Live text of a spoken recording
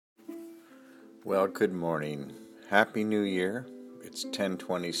Well, good morning. Happy New Year. It's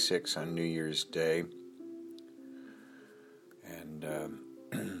 10:26 on New Year's Day. And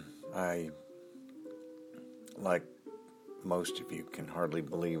I, like most of you, can hardly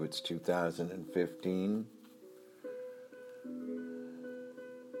believe it's 2015.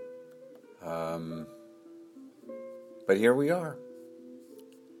 But here we are.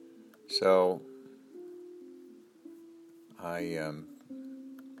 So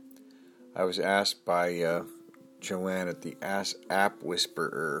I was asked by Joanne at the App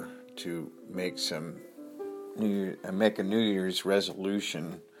Whisperer to make a New Year's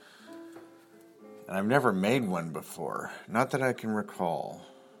resolution. And I've never made one before, not that I can recall.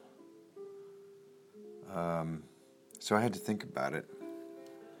 So I had to think about it.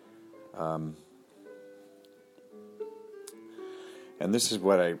 And this is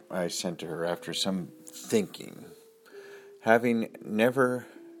what I sent to her after some thinking. Having never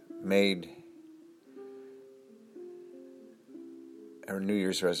made a New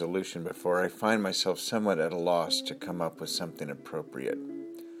Year's resolution before, I find myself somewhat at a loss to come up with something appropriate.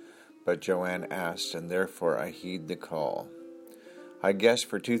 But Joanne asked, and therefore I heed the call. I guess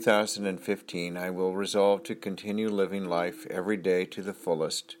for 2015 I will resolve to continue living life every day to the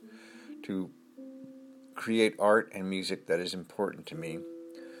fullest, to create art and music that is important to me,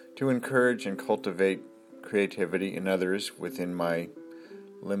 to encourage and cultivate creativity in others within my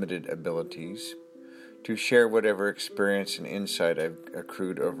limited abilities, to share whatever experience and insight I've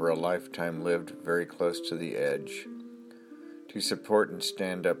accrued over a lifetime lived very close to the edge, to support and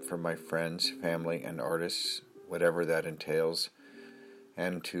stand up for my friends, family, and artists, whatever that entails,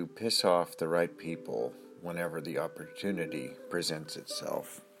 and to piss off the right people whenever the opportunity presents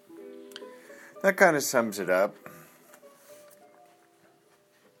itself. That kind of sums it up.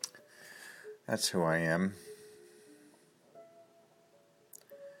 That's who I am.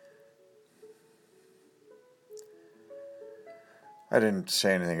 I didn't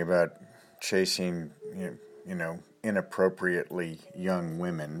say anything about chasing, inappropriately young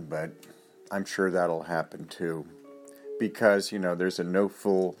women, but I'm sure that'll happen too. Because, there's a no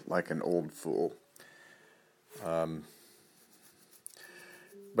fool like an old fool. But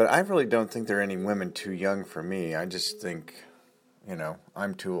I really don't think there are any women too young for me. I just think,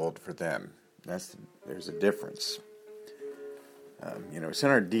 I'm too old for them. There's a difference. It's in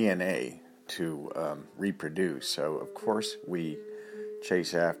our DNA to reproduce. So, of course, we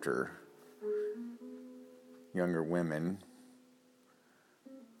chase after younger women.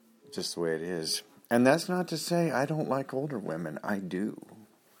 Just the way it is. And that's not to say I don't like older women. I do.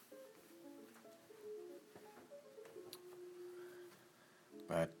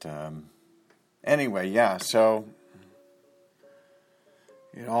 But anyway, yeah, so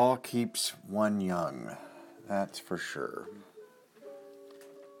it all keeps one young. That's for sure.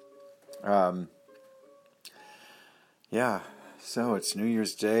 Yeah, so it's New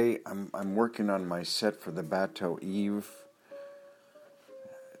Year's Day. I'm working on my set for the Bateau Eve.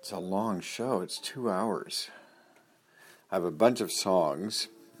 It's a long show. It's 2 hours. I have a bunch of songs.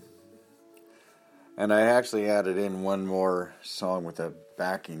 And I actually added in one more song with a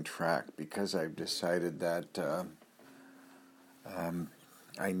backing track because I've decided that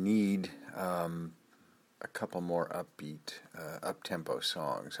I need a couple more upbeat, up-tempo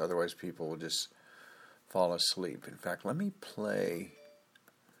songs. Otherwise, people will just fall asleep. In fact, let me play.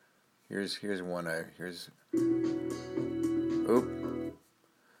 Here's one.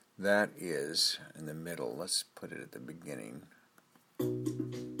 That is in the middle. Let's put it at the beginning.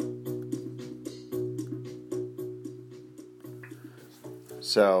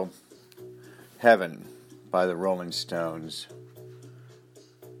 So, Heaven by the Rolling Stones.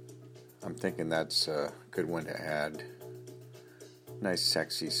 I'm thinking that's a good one to add. Nice,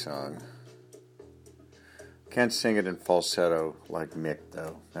 sexy song. Can't sing it in falsetto like Mick,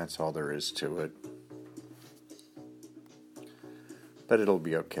 though. That's all there is to it. But it'll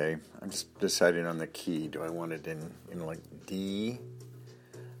be okay. I'm just deciding on the key. Do I want it in like D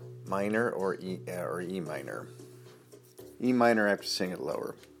minor or E minor? E minor, I have to sing it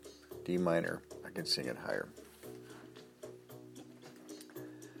lower. D minor, I can sing it higher.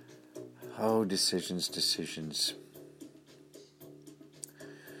 Oh, decisions.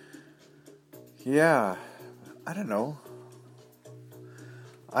 Yeah, I don't know.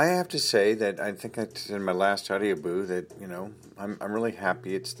 I have to say that I think I said in my last audio boo that, I'm really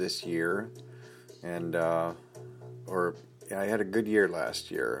happy it's this year. And, I had a good year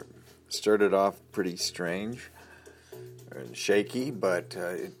last year. Started off pretty strange and shaky, but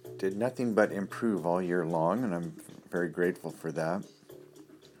it did nothing but improve all year long, and I'm very grateful for that.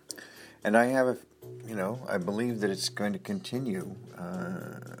 And I have I believe that it's going to continue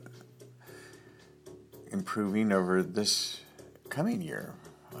improving over this coming year.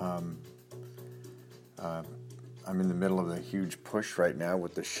 I'm in the middle of a huge push right now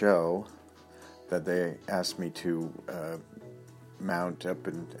with the show that they asked me to mount up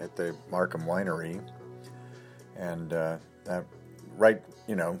at the Markham Winery. And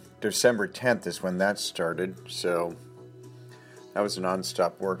December 10th is when that started. So that was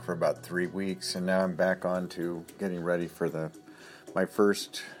nonstop work for about 3 weeks. And now I'm back on to getting ready for my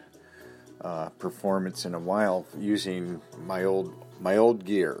first performance in a while using my old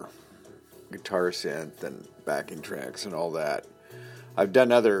gear, guitar synth and backing tracks and all that. I've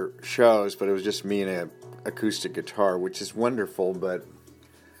done other shows, but it was just me and an acoustic guitar, which is wonderful, but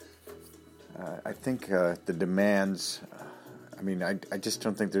I think the demands, I just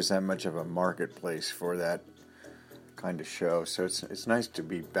don't think there's that much of a marketplace for that kind of show, so it's nice to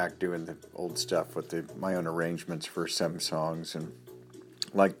be back doing the old stuff with my own arrangements for some songs, and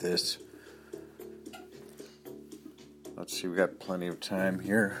like this. Let's see, we got plenty of time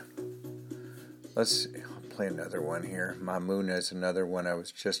here. Let's play another one here. Mamuna is another one I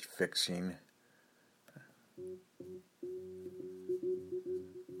was just fixing.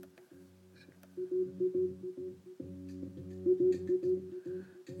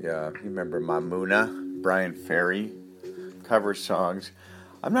 Yeah, you remember Mamuna, Brian Ferry, cover songs.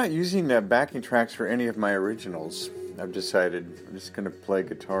 I'm not using backing tracks for any of my originals. I've decided I'm just going to play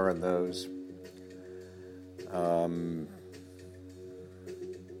guitar on those.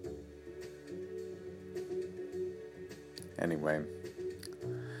 Anyway,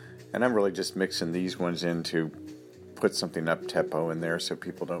 and I'm really just mixing these ones in to put something up tempo in there so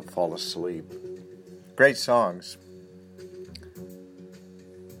people don't fall asleep. Great songs.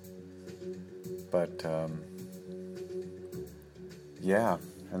 But yeah,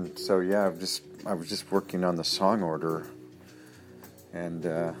 and so I was just working on the song order, and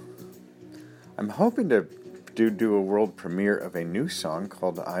I'm hoping to do a world premiere of a new song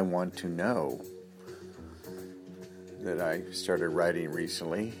called "I Want to Know" that I started writing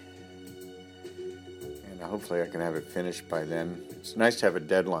recently, and hopefully I can have it finished by then. It's nice to have a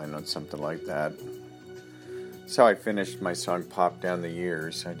deadline on something like that. That's how I finished my song "Pop Down the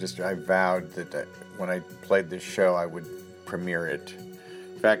Years." I vowed that when I played this show I would premiere it.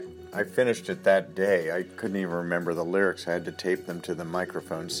 In fact, I finished it that day. I couldn't even remember the lyrics. I had to tape them to the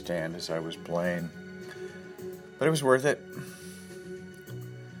microphone stand as I was playing. But it was worth it.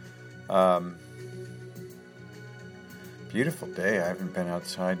 Beautiful day. I haven't been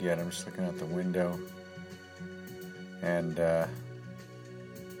outside yet. I'm just looking out the window. And,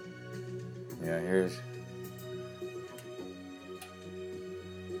 here's...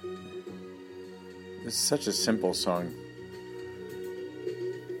 This is such a simple song.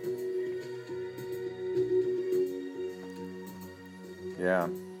 Yeah.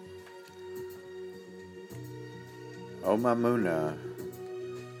 Oh, Mamuna.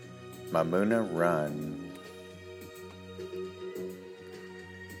 Mamuna, run.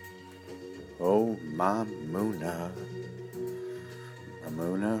 Oh, Mamuna.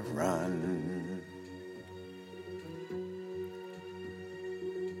 Mamuna, run.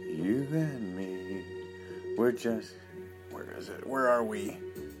 You and me, we're just... Where is it? Where are we?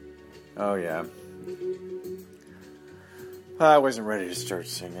 Oh, yeah. I wasn't ready to start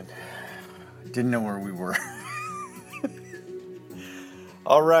singing. Didn't know where we were.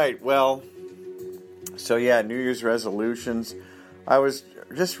 All right, well, so yeah, New Year's resolutions. I was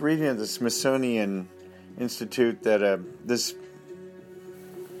just reading at the Smithsonian Institute that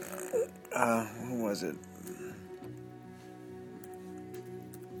what was it?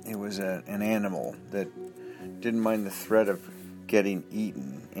 It was an animal that didn't mind the threat of getting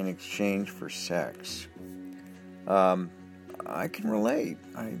eaten in exchange for sex. I can relate.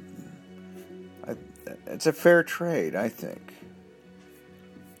 It's a fair trade, I think.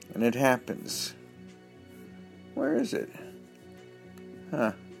 And it happens. Where is it?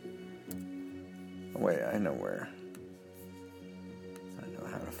 Huh. Oh, wait, I know where. I know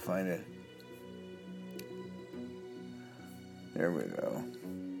how to find it. There we go.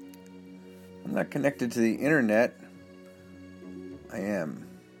 I'm not connected to the internet. I am.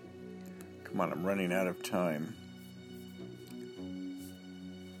 Come on, I'm running out of time.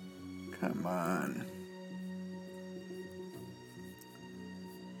 Come on.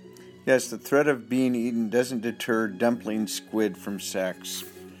 Yes, the threat of being eaten doesn't deter dumpling squid from sex.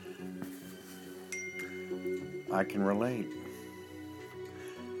 I can relate.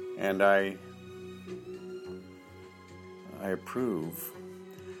 And I approve.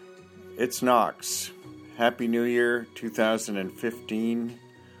 It's Knox. Happy New Year 2015.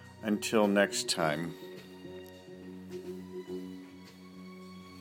 Until next time.